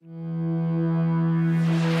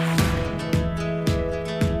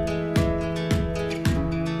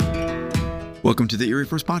Welcome to the Erie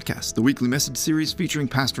First Podcast, the weekly message series featuring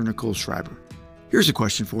Pastor Nichole Schreiber. Here's a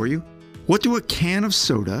question for you. What do a can of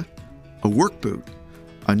soda, a work boot,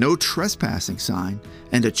 a no trespassing sign,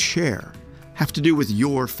 and a chair have to do with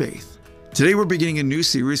your faith? Today we're beginning a new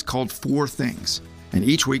series called 4 Things, and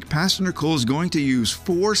each week Pastor Nichole is going to use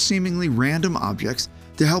 4 seemingly random objects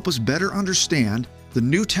to help us better understand the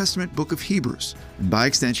New Testament book of Hebrews, and by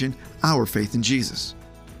extension, our faith in Jesus.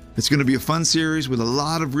 It's going to be a fun series with a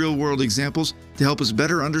lot of real-world examples to help us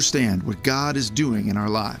better understand what God is doing in our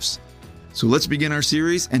lives. So let's begin our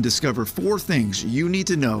series and discover 4 things you need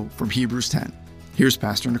to know from Hebrews 10. Here's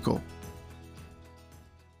Pastor Nichole.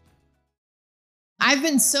 I've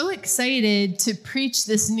been so excited to preach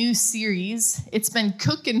this new series. It's been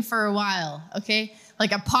cooking for a while, okay?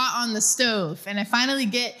 Like a pot on the stove. And I finally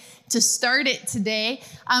get to start it today.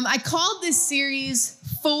 I called this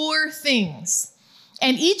series 4 Things.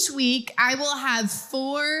 And each week, I will have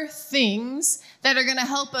 4 things that are going to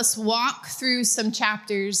help us walk through some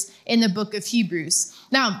chapters in the book of Hebrews.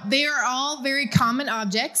 Now, they are all very common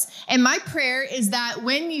objects, and my prayer is that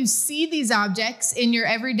when you see these objects in your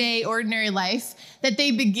everyday, ordinary life, that they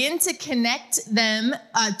begin to connect them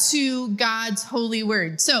to God's holy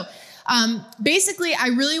word. So, basically, I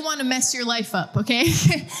really want to mess your life up, okay?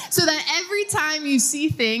 So that every time you see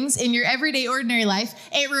things in your everyday, ordinary life,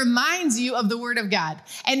 it reminds you of the Word of God.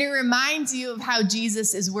 And it reminds you of how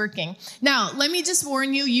Jesus is working. Now, let me just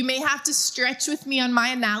warn you, you may have to stretch with me on my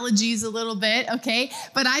analogies a little bit, okay?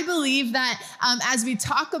 But I believe that as we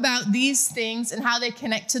talk about these things and how they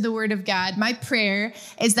connect to the Word of God, my prayer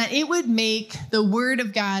is that it would make the Word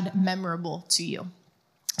of God memorable to you.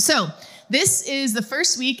 So, this is the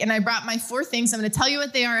first week, and I brought my 4 things. I'm going to tell you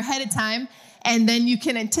what they are ahead of time, and then you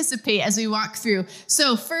can anticipate as we walk through.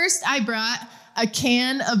 So first, I brought a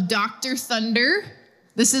can of Dr. Thunder.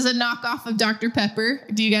 This is a knockoff of Dr. Pepper.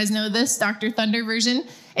 Do you guys know this Dr. Thunder version?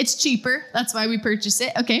 It's cheaper. That's why we purchased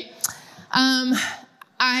it. Okay. I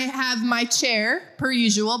have my chair, per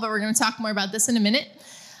usual, but we're going to talk more about this in a minute.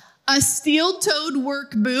 A steel-toed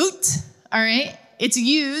work boot. All right. It's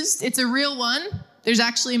used. It's a real one. There's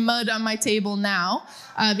actually mud on my table now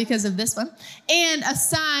because of this one. And a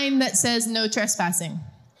sign that says no trespassing.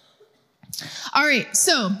 All right,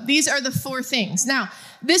 so these are the 4 things. Now,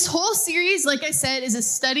 this whole series, like I said, is a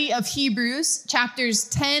study of Hebrews, chapters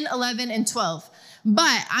 10, 11, and 12.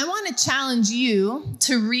 But I want to challenge you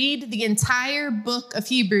to read the entire book of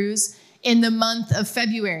Hebrews in the month of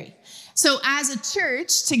February. So as a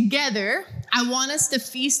church together, I want us to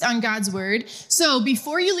feast on God's word. So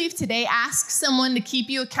before you leave today, ask someone to keep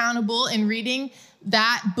you accountable in reading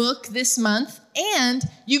that book this month. And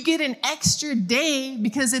you get an extra day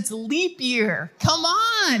because it's leap year. Come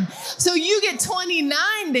on. So you get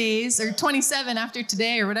 29 days or 27 after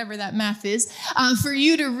today or whatever that math is for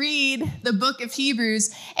you to read the book of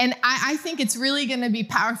Hebrews. And I think it's really going to be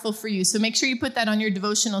powerful for you. So make sure you put that on your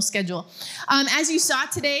devotional schedule. As you saw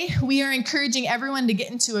today, we are encouraging everyone to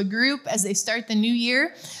get into a group as they start the new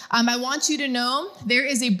year. I want you to know there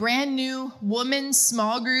is a brand new women's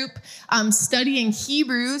small group studying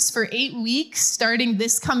Hebrews for 8 weeks. Starting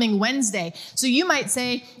this coming Wednesday. So you might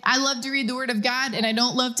say, I love to read the Word of God and I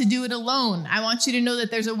don't love to do it alone. I want you to know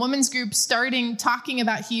that there's a women's group starting talking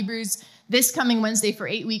about Hebrews this coming Wednesday for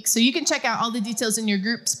 8 weeks. So you can check out all the details in your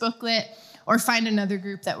group's booklet or find another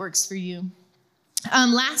group that works for you.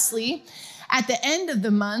 Lastly, at the end of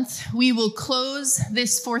the month, we will close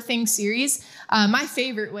this 4 Things series, my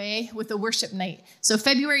favorite way, with a worship night. So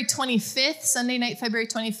February 25th, Sunday night, February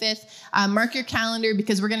 25th, mark your calendar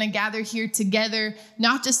because we're going to gather here together,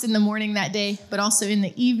 not just in the morning that day, but also in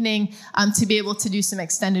the evening to be able to do some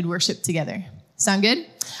extended worship together. Sound good?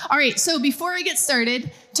 All right, so before I get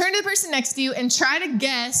started, turn to the person next to you and try to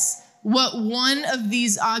guess what one of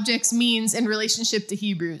these objects means in relationship to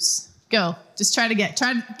Hebrews. Go. Just try to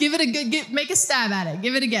give it a good, make a stab at it.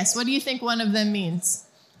 Give it a guess. What do you think one of them means?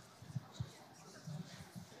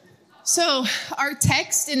 So our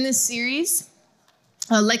text in this series,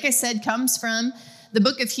 like I said, comes from the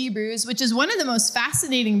book of Hebrews, which is one of the most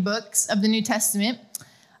fascinating books of the New Testament.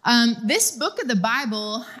 This book of the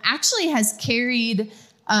Bible actually has carried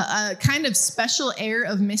a kind of special air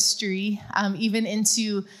of mystery, even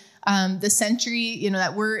into the century,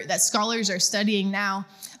 that scholars are studying now.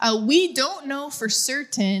 We don't know for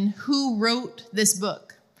certain who wrote this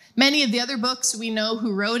book. Many of the other books, we know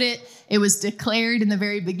who wrote it. It was declared in the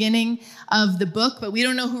very beginning of the book, but we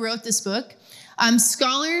don't know who wrote this book.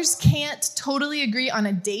 Scholars can't totally agree on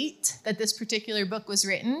a date that this particular book was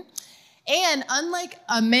written. And unlike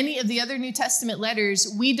many of the other New Testament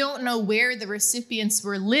letters, we don't know where the recipients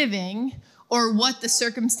were living or what the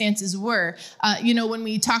circumstances were. When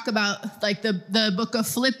we talk about like the book of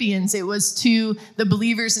Philippians, it was to the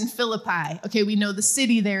believers in Philippi. Okay, we know the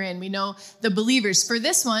city they're in. We know the believers. For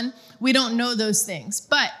this one, we don't know those things.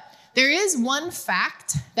 But there is one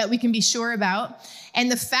fact that we can be sure about,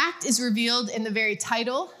 and the fact is revealed in the very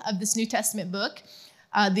title of this New Testament book,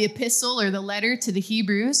 the epistle or the letter to the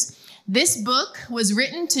Hebrews. This book was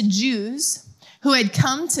written to Jews who had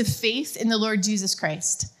come to faith in the Lord Jesus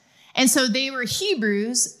Christ. And so they were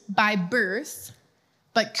Hebrews by birth,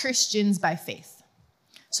 but Christians by faith.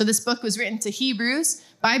 So this book was written to Hebrews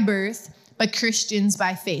by birth, but Christians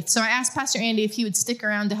by faith. So I asked Pastor Andy if he would stick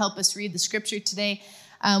around to help us read the scripture today.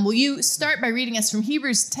 Will you start by reading us from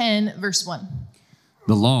Hebrews 10, verse 1?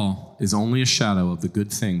 The law is only a shadow of the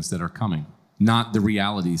good things that are coming, not the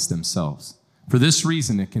realities themselves. For this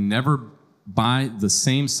reason, it can never, by the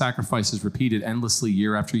same sacrifices repeated endlessly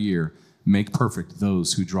year after year, make perfect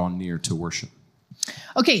those who draw near to worship.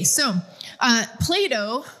 Okay, so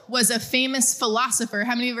Plato was a famous philosopher.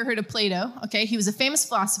 How many of you have ever heard of Plato? Okay, he was a famous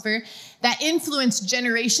philosopher that influenced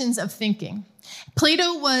generations of thinking.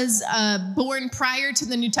 Plato was born prior to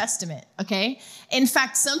the New Testament, okay? In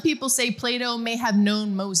fact, some people say Plato may have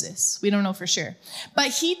known Moses. We don't know for sure.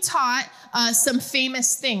 But he taught some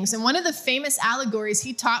famous things. And one of the famous allegories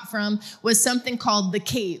he taught from was something called the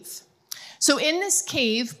cave. So in this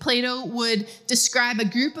cave, Plato would describe a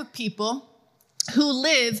group of people who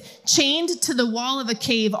live chained to the wall of a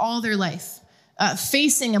cave all their life,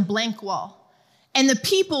 facing a blank wall. And the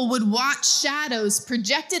people would watch shadows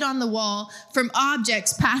projected on the wall from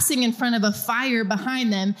objects passing in front of a fire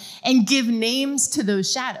behind them and give names to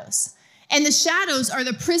those shadows. And the shadows are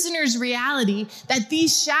the prisoner's reality that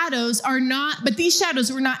these shadows are not, but these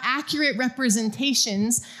shadows were not accurate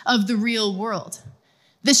representations of the real world.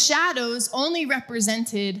 The shadows only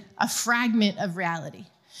represented a fragment of reality.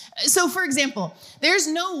 So, for example, there's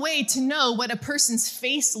no way to know what a person's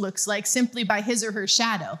face looks like simply by his or her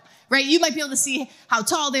shadow, right? You might be able to see how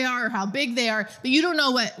tall they are or how big they are, but you don't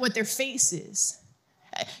know what their face is.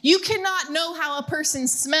 You cannot know how a person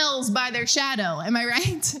smells by their shadow, am I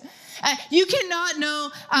right? You cannot know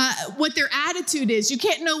what their attitude is. You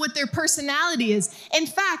can't know what their personality is. In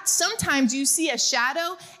fact, sometimes you see a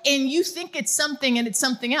shadow and you think it's something and it's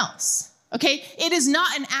something else, okay? It is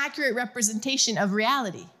not an accurate representation of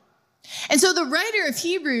reality. And so the writer of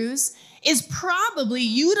Hebrews is probably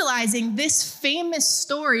utilizing this famous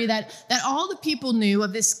story that all the people knew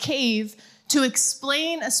of this cave to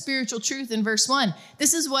explain a spiritual truth in verse 1.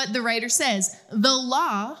 This is what the writer says: the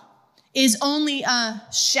law is only a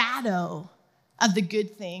shadow of the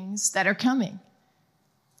good things that are coming.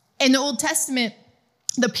 In the Old Testament,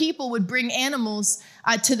 the people would bring animals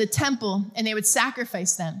to the temple and they would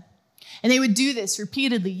sacrifice them. And they would do this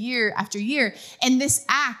repeatedly year after year. And this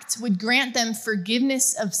act would grant them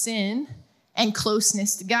forgiveness of sin and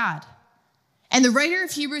closeness to God. And the writer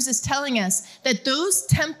of Hebrews is telling us that those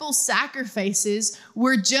temple sacrifices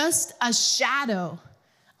were just a shadow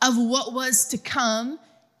of what was to come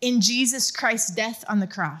in Jesus Christ's death on the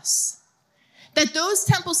cross. That those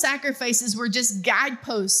temple sacrifices were just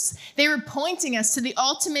guideposts. They were pointing us to the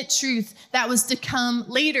ultimate truth that was to come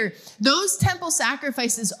later. Those temple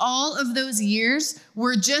sacrifices, all of those years,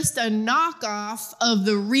 were just a knockoff of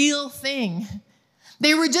the real thing.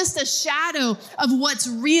 They were just a shadow of what's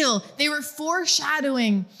real. They were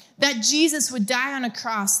foreshadowing that Jesus would die on a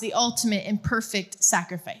cross, the ultimate and perfect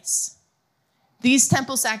sacrifice. These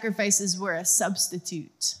temple sacrifices were a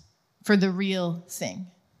substitute for the real thing.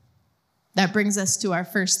 That brings us to our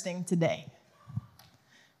first thing today.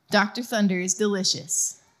 Dr. Thunder is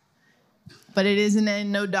delicious, but it isn't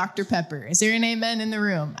no Dr. Pepper. Is there an amen in the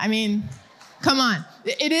room? I mean, come on.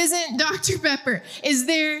 It isn't Dr. Pepper. Is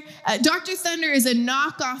there? Dr. Thunder is a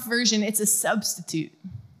knockoff version. It's a substitute.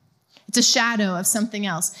 It's a shadow of something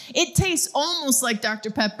else. It tastes almost like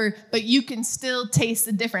Dr. Pepper, but you can still taste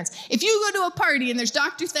the difference. If you go to a party and there's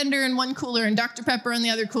Dr. Thunder in one cooler and Dr. Pepper in the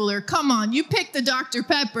other cooler, come on, you pick the Dr.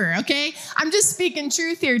 Pepper, okay? I'm just speaking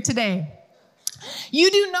truth here today.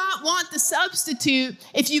 You do not want the substitute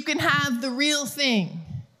if you can have the real thing.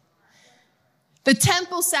 The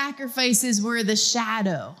temple sacrifices were the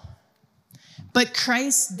shadow, but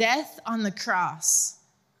Christ's death on the cross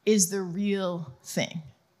is the real thing.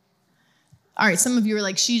 All right, some of you are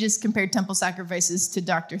like, she just compared temple sacrifices to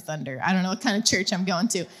Dr. Thunder. I don't know what kind of church I'm going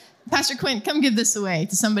to. Pastor Quint, come give this away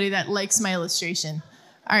to somebody that likes my illustration.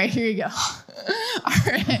 All right, here you go. All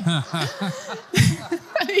right.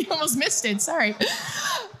 You almost missed it, sorry.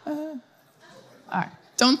 All right,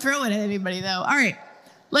 don't throw it at anybody, though. All right,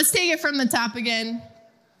 let's take it from the top again.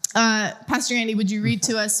 Pastor Andy, would you read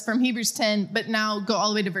to us from Hebrews 10, but now go all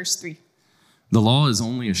the way to verse 3. The law is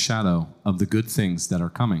only a shadow of the good things that are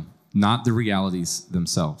coming, not the realities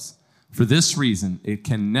themselves. For this reason, it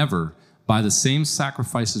can never, by the same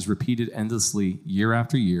sacrifices repeated endlessly year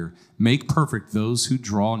after year, make perfect those who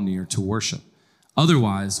draw near to worship.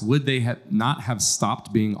 Otherwise, would they not have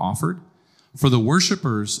stopped being offered? For the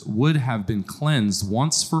worshipers would have been cleansed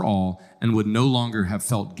once for all and would no longer have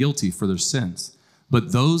felt guilty for their sins.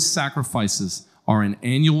 But those sacrifices are an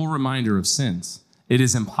annual reminder of sins. It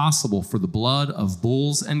is impossible for the blood of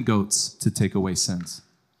bulls and goats to take away sins.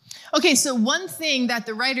 Okay, so one thing that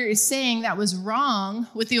the writer is saying that was wrong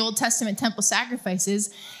with the Old Testament temple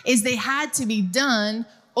sacrifices is they had to be done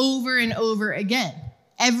over and over again,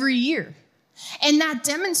 every year. And that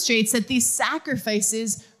demonstrates that these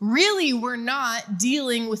sacrifices really were not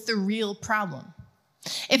dealing with the real problem.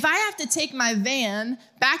 If I have to take my van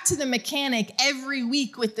back to the mechanic every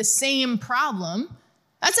week with the same problem,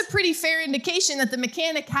 that's a pretty fair indication that the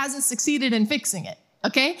mechanic hasn't succeeded in fixing it.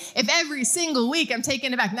 Okay? If every single week I'm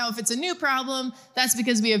taking it back. Now, if it's a new problem, that's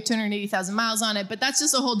because we have 280,000 miles on it, but that's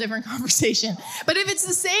just a whole different conversation. But if it's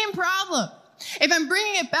the same problem, if I'm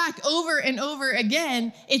bringing it back over and over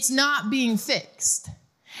again, it's not being fixed.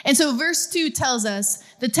 And so verse 2 tells us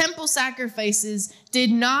the temple sacrifices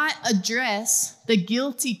did not address the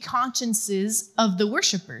guilty consciences of the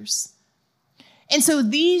worshipers. And so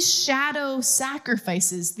these shadow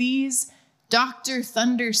sacrifices, these Dr.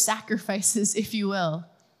 Thunder sacrifices, if you will,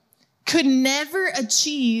 could never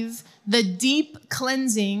achieve the deep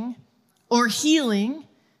cleansing or healing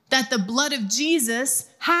that the blood of Jesus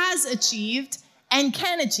has achieved and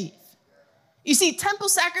can achieve. You see, temple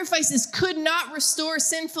sacrifices could not restore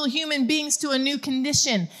sinful human beings to a new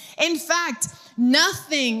condition. In fact,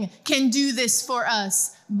 nothing can do this for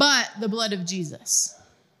us but the blood of Jesus.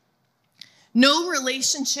 No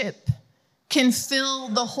relationship can fill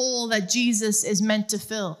the hole that Jesus is meant to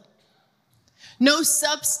fill. No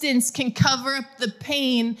substance can cover up the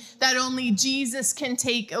pain that only Jesus can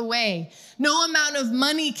take away. No amount of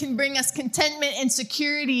money can bring us contentment and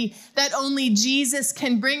security that only Jesus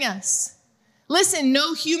can bring us. Listen,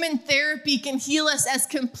 no human therapy can heal us as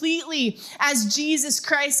completely as Jesus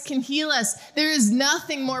Christ can heal us. There is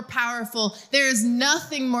nothing more powerful. There is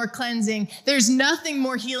nothing more cleansing. There's nothing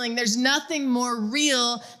more healing. There's nothing more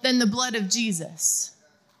real than the blood of Jesus.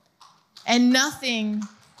 And nothing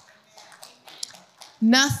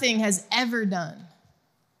has ever done,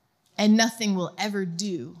 and nothing will ever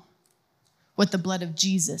do what the blood of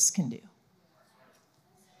Jesus can do.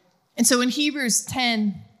 And so in Hebrews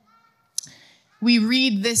 10, we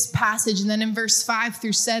read this passage, and then in verse 5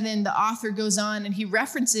 through 7, the author goes on and he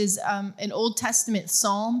references an Old Testament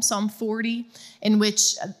psalm, Psalm 40, in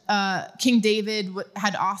which King David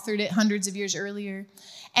had authored it hundreds of years earlier.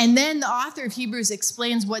 And then the author of Hebrews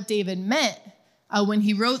explains what David meant when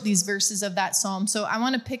he wrote these verses of that psalm. So I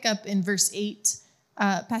want to pick up in verse 8.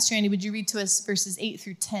 Pastor Andy, would you read to us verses 8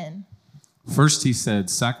 through 10? First he said,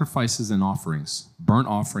 sacrifices and offerings, burnt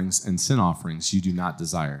offerings and sin offerings you do not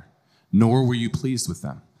desire, nor were you pleased with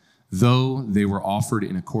them, though they were offered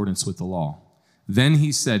in accordance with the law. Then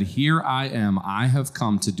he said, here I am, I have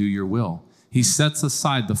come to do your will. He sets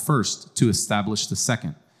aside the first to establish the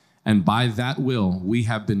second. And by that will, we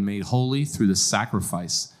have been made holy through the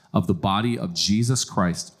sacrifice of the body of Jesus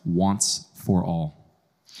Christ once for all.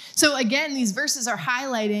 So again, these verses are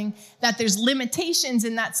highlighting that there's limitations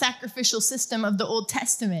in that sacrificial system of the Old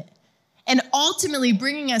Testament. And ultimately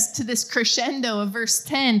bringing us to this crescendo of verse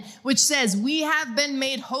 10, which says, we have been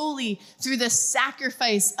made holy through the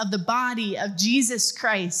sacrifice of the body of Jesus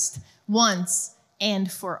Christ once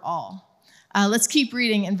and for all. Let's keep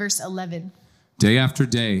reading in verse 11. Day after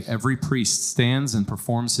day, every priest stands and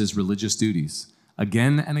performs his religious duties.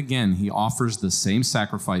 Again and again, he offers the same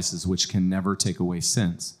sacrifices which can never take away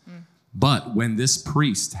sins. But when this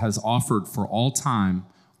priest has offered for all time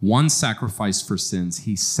one sacrifice for sins,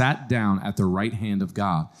 he sat down at the right hand of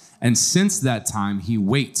God. And since that time, he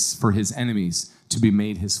waits for his enemies to be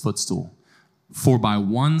made his footstool. For by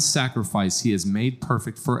one sacrifice, he has made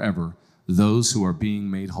perfect forever those who are being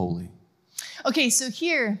made holy. Okay, so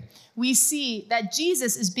here we see that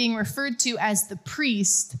Jesus is being referred to as the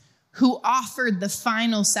priest who offered the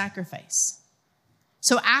final sacrifice.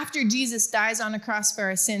 So after Jesus dies on a cross for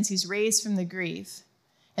our sins, he's raised from the grave.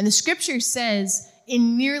 And the scripture says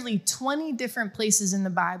in nearly 20 different places in the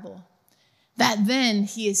Bible that then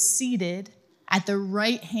he is seated at the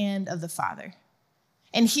right hand of the Father.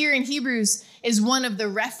 And here in Hebrews is one of the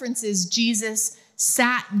references Jesus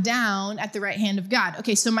sat down at the right hand of God.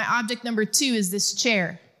 Okay, so my object number 2 is this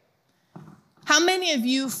chair. How many of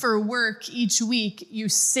you for work each week, you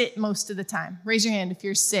sit most of the time? Raise your hand if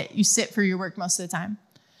you sit for your work most of the time.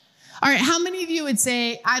 All right, how many of you would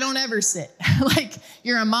say, I don't ever sit? Like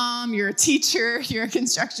you're a mom, you're a teacher, you're a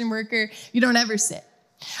construction worker, you don't ever sit.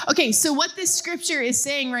 Okay, so what this scripture is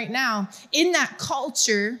saying right now, in that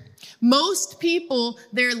culture, most people,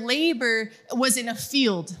 their labor was in a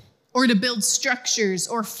field or to build structures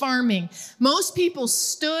or farming. Most people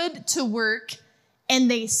stood to work and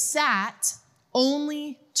they sat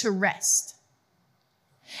only to rest.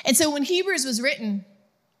 And so when Hebrews was written,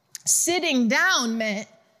 sitting down meant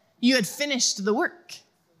you had finished the work.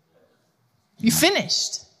 You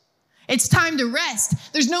finished. It's time to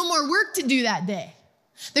rest. There's no more work to do that day.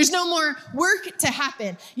 There's no more work to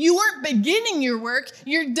happen. You weren't beginning your work.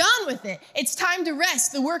 You're done with it. It's time to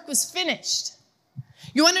rest. The work was finished.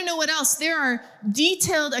 You want to know what else? There are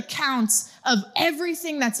detailed accounts of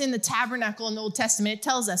everything that's in the tabernacle in the Old Testament. It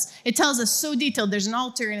tells us so detailed. There's an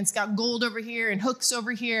altar and it's got gold over here and hooks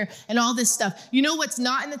over here and all this stuff. You know what's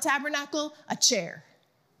not in the tabernacle? A chair.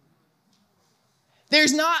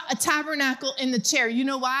 There's not a tabernacle in the chair. You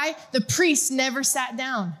know why? The priests never sat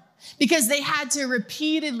down because they had to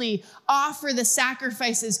repeatedly offer the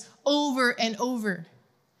sacrifices over and over.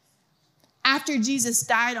 After Jesus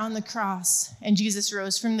died on the cross and Jesus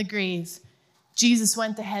rose from the grave, Jesus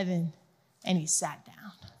went to heaven and he sat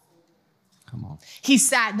down. Come on. He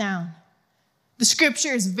sat down. The scripture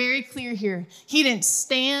is very clear here. He didn't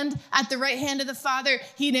stand at the right hand of the Father.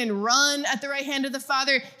 He didn't run at the right hand of the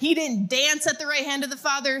Father. He didn't dance at the right hand of the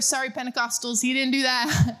Father. Sorry, Pentecostals, he didn't do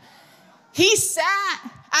that. He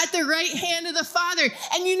sat at the right hand of the Father.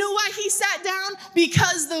 And you know why he sat down?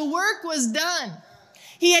 Because the work was done.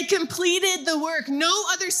 He had completed the work. No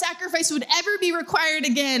other sacrifice would ever be required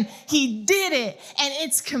again. He did it, and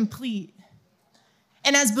it's complete.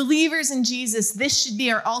 And as believers in Jesus, this should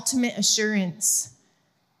be our ultimate assurance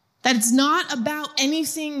that it's not about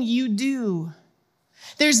anything you do.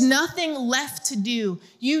 There's nothing left to do.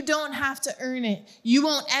 You don't have to earn it. You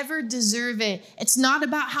won't ever deserve it. It's not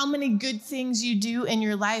about how many good things you do in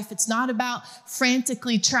your life. It's not about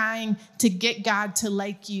frantically trying to get God to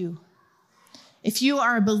like you. If you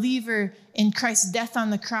are a believer in Christ's death on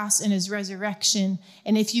the cross and his resurrection,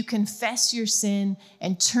 and if you confess your sin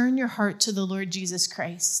and turn your heart to the Lord Jesus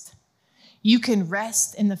Christ, you can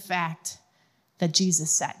rest in the fact that Jesus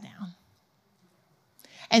sat down.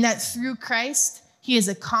 And that through Christ, he has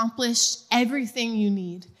accomplished everything you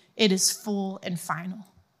need. It is full and final.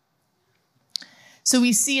 So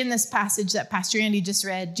we see in this passage that Pastor Andy just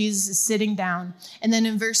read, Jesus is sitting down. And then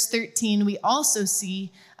in verse 13, we also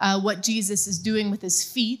see what Jesus is doing with his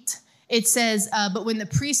feet. It says, but when the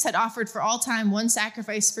priest had offered for all time one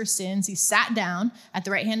sacrifice for sins, he sat down at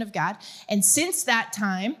the right hand of God. And since that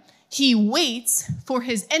time, he waits for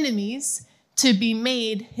his enemies to be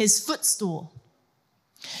made his footstool.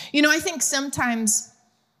 You know, I think sometimes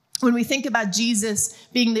when we think about Jesus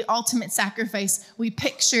being the ultimate sacrifice, we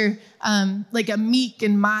picture like a meek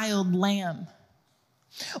and mild lamb.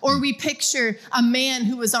 Or we picture a man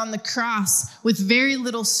who was on the cross with very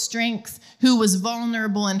little strength, who was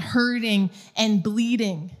vulnerable and hurting and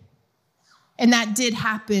bleeding. And that did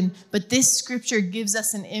happen, but this scripture gives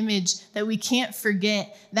us an image that we can't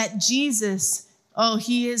forget, that Jesus,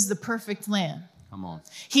 he is the perfect lamb. Come on.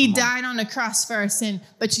 He died on a cross for our sin,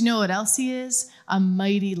 but you know what else he is? A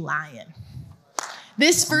mighty lion.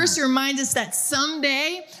 This verse reminds us that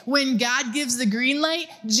someday when God gives the green light,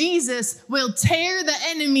 Jesus will tear the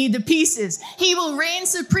enemy to pieces. He will reign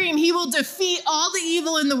supreme. He will defeat all the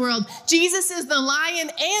evil in the world. Jesus is the lion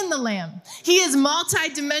and the lamb. He is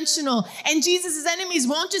multidimensional, and Jesus' enemies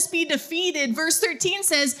won't just be defeated. Verse 13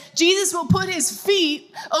 says, Jesus will put his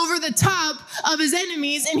feet over the top of his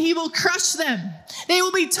enemies and he will crush them. They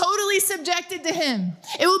will be totally subjected to him.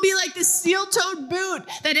 It will be like the steel-toed boot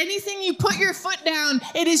that anything you put your foot down,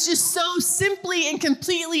 it is just so simply and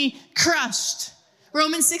completely crushed.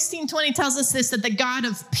 Romans 16:20 tells us this, that the God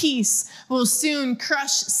of peace will soon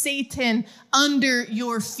crush Satan under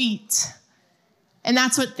your feet. And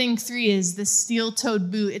that's what thing 3 is, this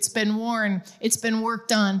steel-toed boot. It's been worn. It's been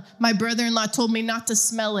worked on. My brother-in-law told me not to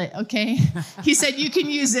smell it, okay? He said, you can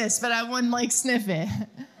use this, but I wouldn't sniff it.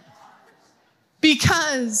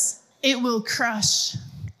 Because it will crush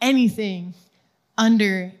anything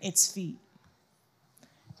under its feet.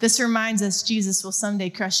 This reminds us Jesus will someday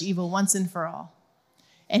crush evil once and for all,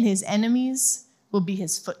 and his enemies will be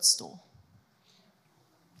his footstool.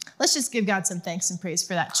 Let's just give God some thanks and praise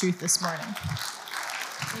for that truth this morning.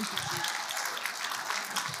 Thank you, Jesus.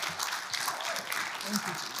 Thank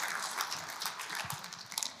you, Jesus.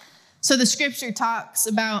 So the scripture talks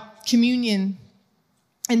about communion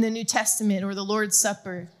in the New Testament, or the Lord's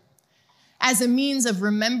Supper, as a means of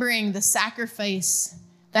remembering the sacrifice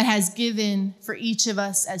that has given for each of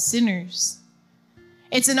us as sinners.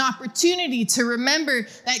 It's an opportunity to remember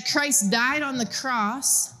that Christ died on the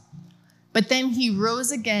cross, but then he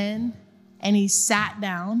rose again and he sat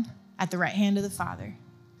down at the right hand of the Father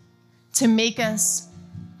to make us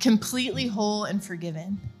completely whole and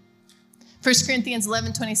forgiven. 1 Corinthians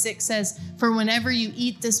 11:26 says, "For whenever you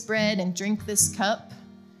eat this bread and drink this cup,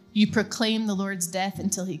 you proclaim the Lord's death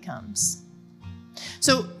until he comes."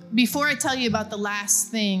 So before I tell you about the last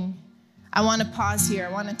thing, I want to pause here.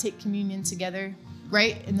 I want to take communion together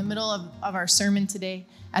right in the middle of our sermon today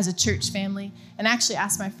as a church family, and actually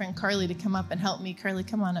ask my friend Carly to come up and help me. Carly,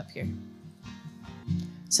 come on up here.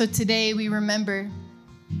 So today we remember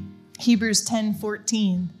Hebrews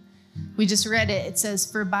 10:14. We just read it. It says,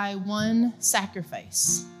 "For by one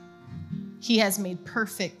sacrifice, he has made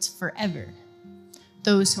perfect forever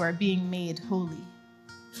those who are being made holy."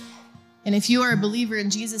 And if you are a believer in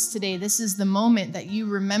Jesus today, this is the moment that you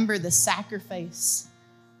remember the sacrifice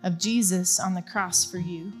of Jesus on the cross for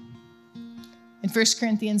you. In 1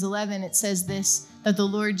 Corinthians 11, it says this, that the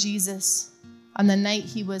Lord Jesus, on the night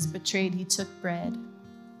he was betrayed, he took bread.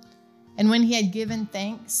 And when he had given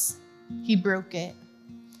thanks, he broke it.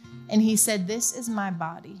 And he said, "This is my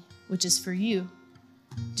body, which is for you.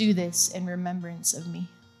 Do this in remembrance of me."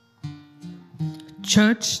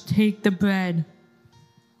 Church, take the bread.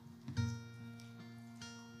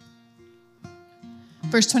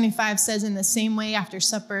 Verse 25 says, "In the same way, after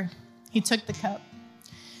supper, he took the cup,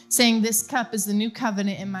 saying, 'This cup is the new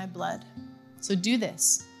covenant in my blood. So do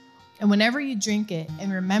this, and whenever you drink it,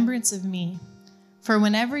 in remembrance of me. For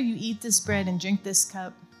whenever you eat this bread and drink this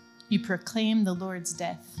cup, you proclaim the Lord's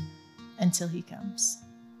death until he comes.'"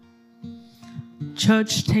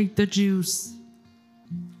 Church, take the juice.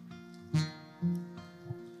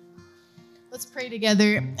 Let's pray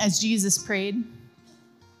together as Jesus prayed.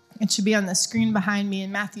 It should be on the screen behind me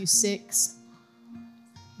in Matthew 6,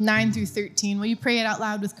 9 through 13. Will you pray it out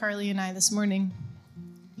loud with Carly and I this morning?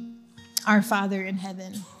 "Our Father in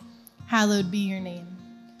heaven, hallowed be your name.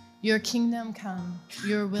 Your kingdom come,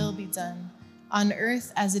 your will be done, on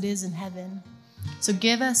earth as it is in heaven. So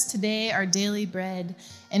give us today our daily bread,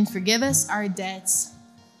 and forgive us our debts,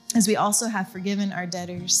 as we also have forgiven our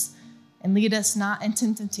debtors. And lead us not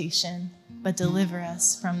into temptation, but deliver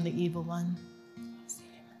us from the evil one."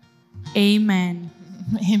 Amen.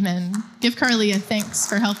 Amen. Give Carly a thanks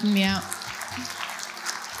for helping me out.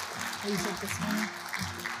 Will you take this one?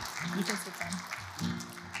 You can sit down.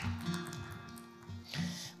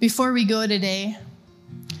 Before we go today,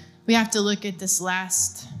 we have to look at this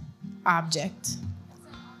last object.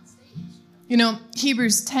 You know,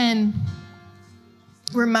 Hebrews 10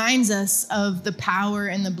 reminds us of the power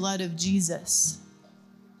and the blood of Jesus.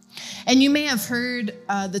 And you may have heard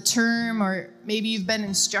the term, or maybe you've been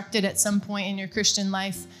instructed at some point in your Christian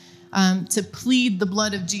life to plead the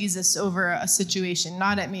blood of Jesus over a situation.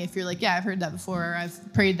 Nod at me if you're like, "Yeah, I've heard that before," or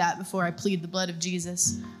 "I've prayed that before. I plead the blood of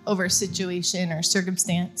Jesus over a situation or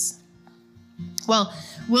circumstance." Well,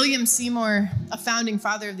 William Seymour, a founding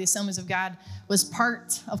father of the Assemblies of God, was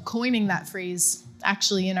part of coining that phrase,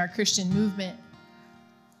 actually, in our Christian movement.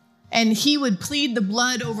 And he would plead the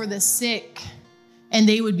blood over the sick, and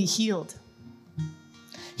they would be healed.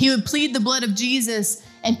 He would plead the blood of Jesus,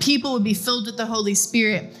 and people would be filled with the Holy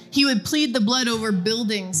Spirit. He would plead the blood over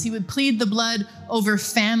buildings. He would plead the blood over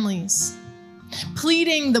families.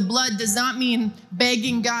 Pleading the blood does not mean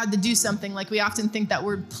begging God to do something like we often think that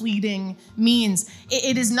word pleading means.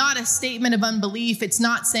 It is not a statement of unbelief. It's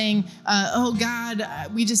not saying, "Oh God,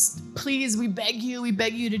 we beg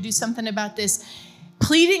you to do something about this."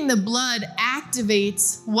 Pleading the blood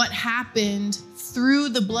activates what happened through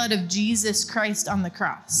the blood of Jesus Christ on the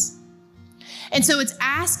cross. And so it's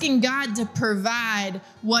asking God to provide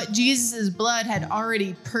what Jesus' blood had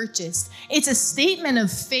already purchased. It's a statement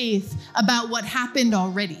of faith about what happened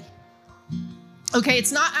already. Okay,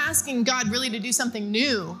 it's not asking God really to do something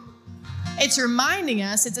new. It's reminding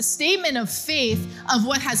us, it's a statement of faith of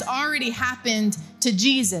what has already happened to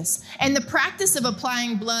Jesus. And the practice of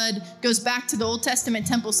applying blood goes back to the Old Testament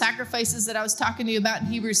temple sacrifices that I was talking to you about in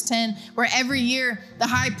Hebrews 10, where every year the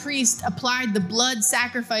high priest applied the blood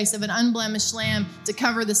sacrifice of an unblemished lamb to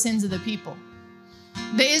cover the sins of the people.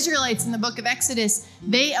 The Israelites in the book of Exodus,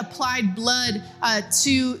 they applied blood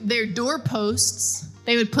to their doorposts.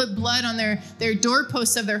 They would put blood on their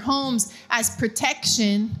doorposts of their homes as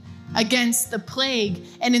protection against the plague.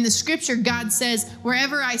 And in the scripture, God says,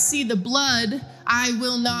 wherever I see the blood,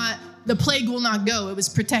 the plague will not go. It was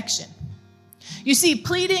protection. You see,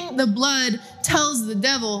 pleading the blood tells the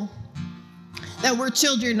devil that we're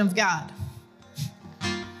children of God.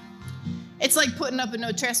 It's like putting up a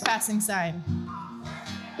no trespassing sign.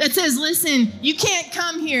 that says, listen, you can't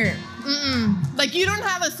come here. Like you don't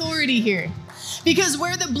have authority here. Because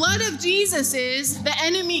where the blood of Jesus is, the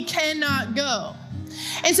enemy cannot go.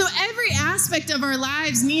 And so every aspect of our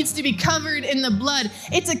lives needs to be covered in the blood.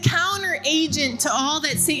 It's a counter agent to all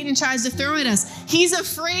that Satan tries to throw at us. He's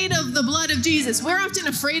afraid of the blood of Jesus. We're often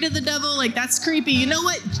afraid of the devil, like that's creepy. You know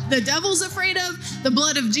what the devil's afraid of? The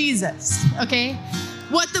blood of Jesus, okay?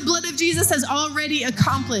 What the blood of Jesus has already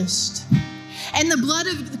accomplished. And the blood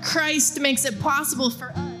of Christ makes it possible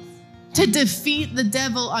for us to defeat the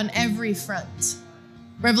devil on every front.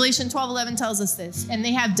 Revelation 12:11 tells us this, and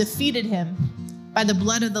they have defeated him by the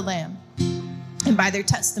blood of the Lamb and by their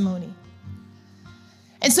testimony.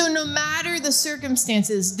 And so no matter the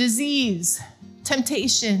circumstances, disease,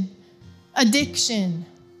 temptation, addiction,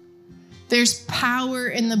 there's power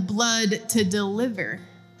in the blood to deliver.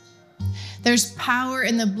 There's power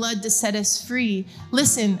in the blood to set us free.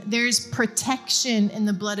 Listen, there's protection in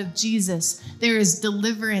the blood of Jesus. There is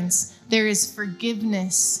deliverance. There is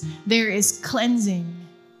forgiveness. There is cleansing.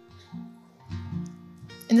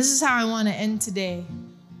 And this is how I want to end today.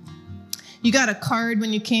 You got a card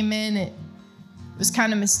when you came in. It was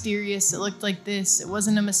kind of mysterious. It looked like this. It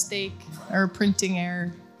wasn't a mistake or a printing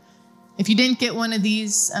error. If you didn't get one of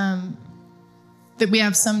these, that we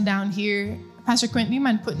have some down here. Pastor Quint, do you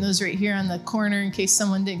mind putting those right here on the corner in case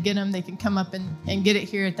someone didn't get them? They can come up and get it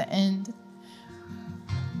here at the end.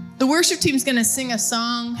 The worship team's going to sing a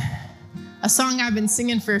song I've been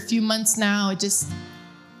singing for a few months now. It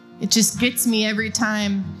just gets me every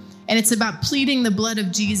time. And it's about pleading the blood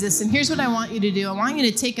of Jesus. And here's what I want you to do. I want you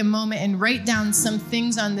to take a moment and write down some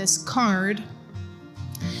things on this card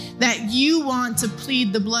that you want to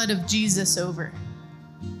plead the blood of Jesus over.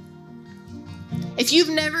 If you've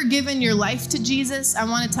never given your life to Jesus, I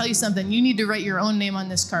want to tell you something. You need to write your own name on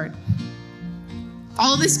this card.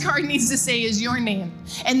 All this card needs to say is your name.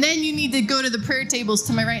 And then you need to go to the prayer tables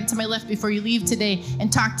to my right and to my left before you leave today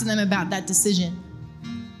and talk to them about that decision.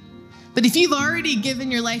 But if you've already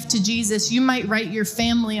given your life to Jesus, you might write your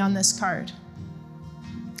family on this card.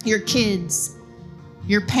 Your kids,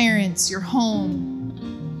 your parents, your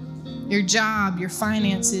home, your job, your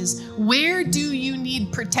finances. Where do you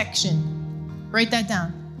need protection? Write that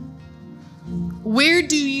down. Where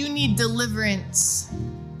do you need deliverance?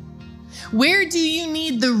 Where do you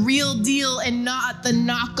need the real deal and not the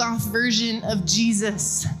knockoff version of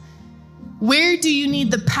Jesus? Where do you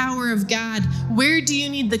need the power of God? Where do you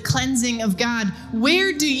need the cleansing of God?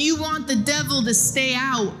 Where do you want the devil to stay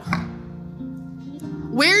out?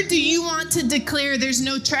 Where do you want to declare there's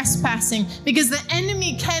no trespassing? Because the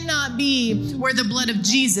enemy cannot be where the blood of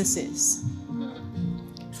Jesus is.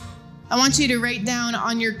 I want you to write down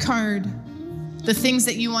on your card the things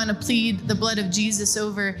that you want to plead the blood of Jesus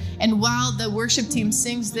over. And while the worship team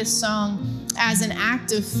sings this song as an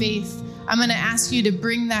act of faith, I'm going to ask you to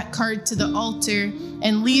bring that card to the altar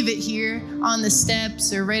and leave it here on the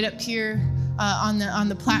steps or right up here on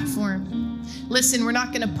the platform. Listen, we're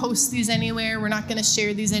not going to post these anywhere. We're not going to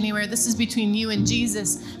share these anywhere. This is between you and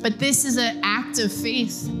Jesus. But this is an act of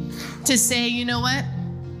faith to say, you know what?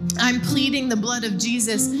 I'm pleading the blood of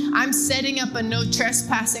Jesus. I'm setting up a no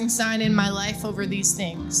trespassing sign in my life over these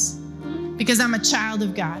things because I'm a child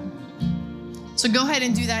of God. So go ahead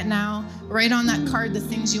and do that now. Write on that card the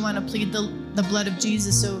things you want to plead the blood of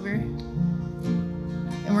Jesus over.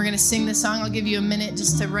 And we're going to sing this song. I'll give you a minute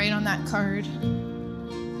just to write on that card.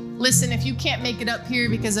 Listen, if you can't make it up here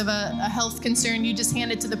because of a health concern, you just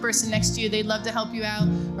hand it to the person next to you. They'd love to help you out.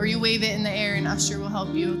 Or you wave it in the air and usher will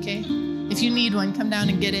help you, okay? If you need one, come down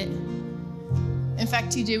and get it. In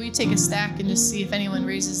fact, TJ, will you take a stack and just see if anyone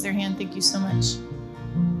raises their hand? Thank you so much.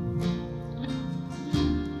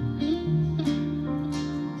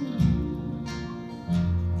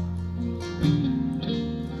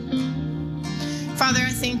 Father,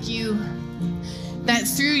 I thank you that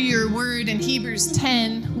through your word in Hebrews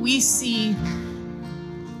 10, we see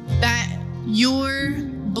that your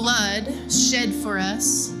blood shed for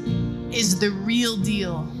us is the real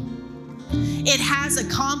deal. It has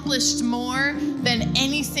accomplished more than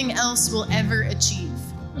anything else will ever achieve.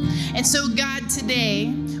 And so, God,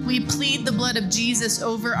 today, we plead the blood of Jesus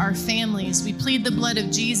over our families. We plead the blood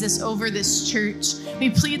of Jesus over this church. We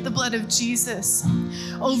plead the blood of Jesus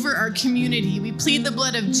over our community. We plead the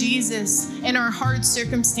blood of Jesus in our hard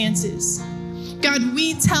circumstances. God,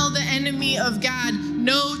 we tell the enemy of God,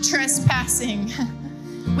 no trespassing.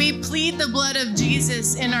 We plead the blood of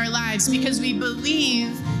Jesus in our lives because we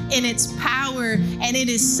believe in its power and it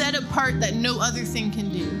is set apart that no other thing can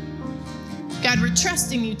do. God, we're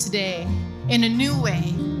trusting you today in a new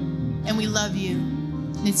way, and we love you.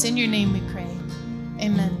 And it's in your name we pray.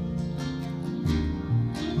 Amen.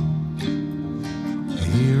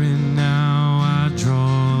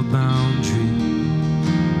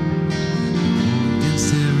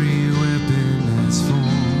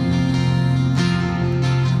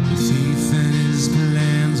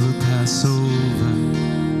 Passover.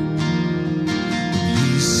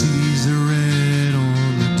 He sees the red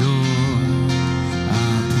on the door.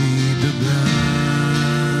 I plead the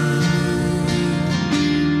blood.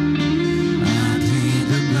 I plead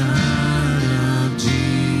the blood of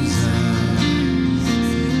Jesus.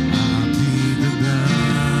 I plead the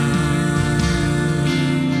blood.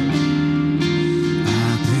 I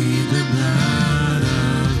plead the blood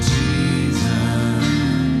of Jesus.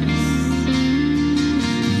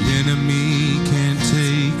 The enemy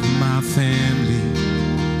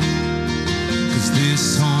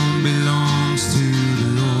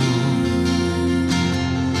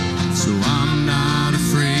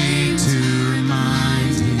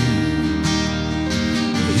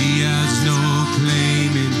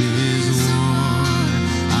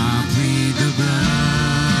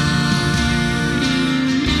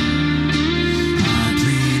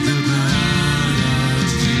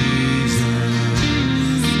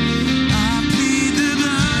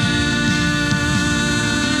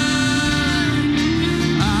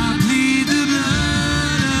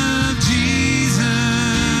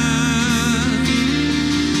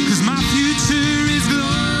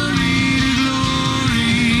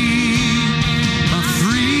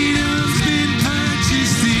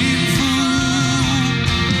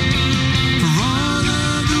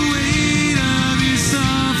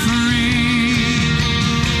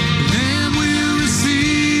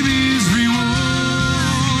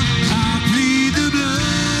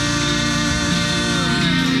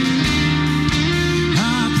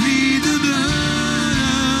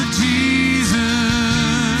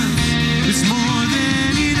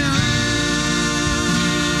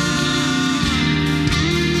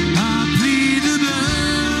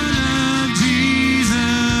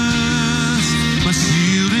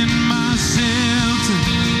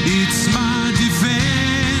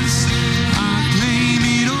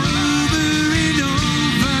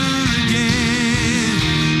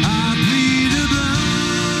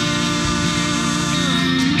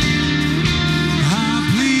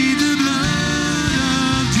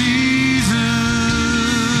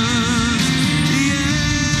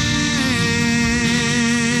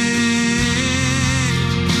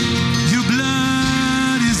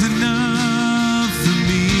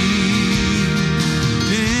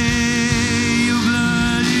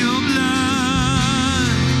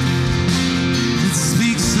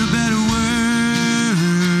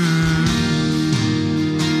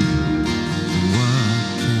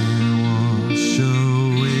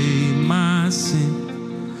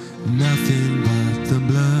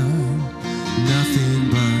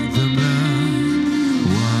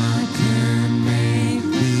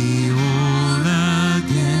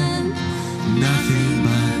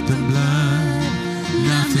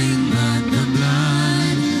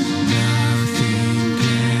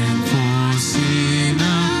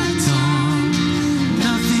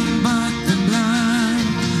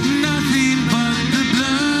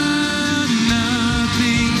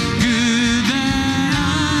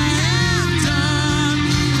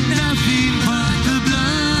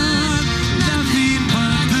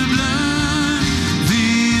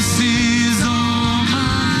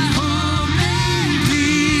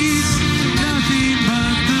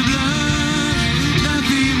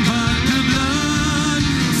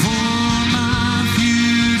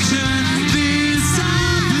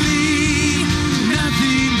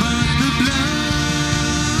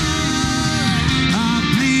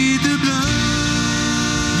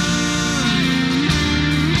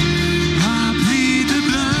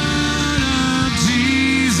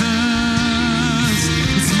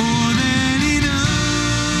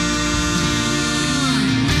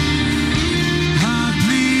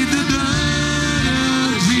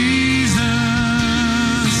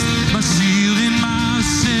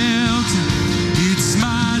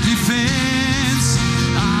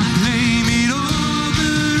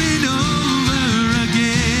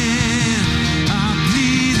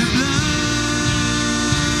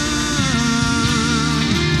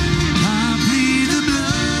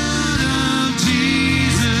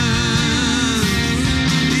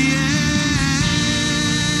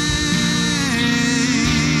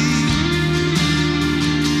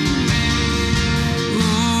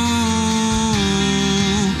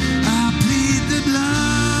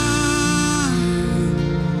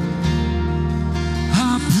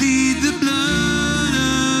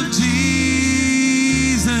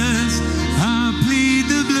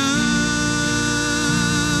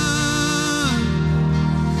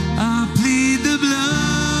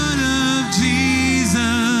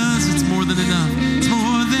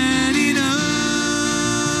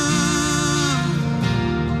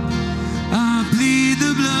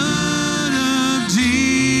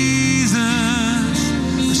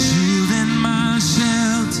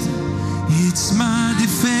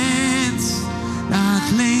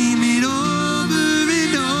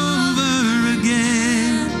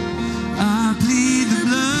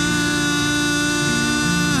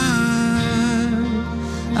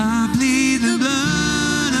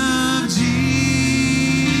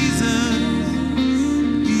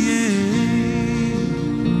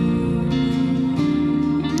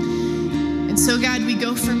so, God, we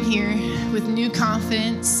go from here with new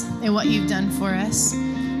confidence in what you've done for us.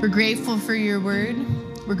 We're grateful for your word.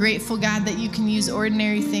 We're grateful, God, that you can use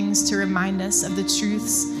ordinary things to remind us of the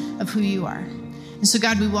truths of who you are. And so,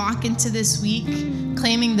 God, we walk into this week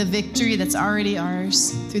claiming the victory that's already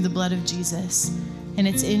ours through the blood of Jesus. And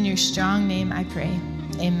it's in your strong name I pray.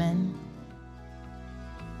 Amen.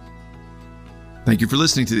 Thank you for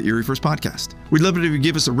listening to the Erie First Podcast. We'd love it if you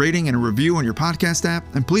give us a rating and a review on your podcast app,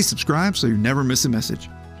 and please subscribe so you never miss a message.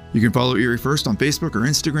 You can follow Erie First on Facebook or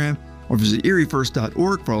Instagram, or visit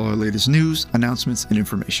eriefirst.org for all our latest news, announcements, and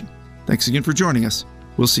information. Thanks again for joining us.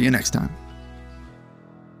 We'll see you next time.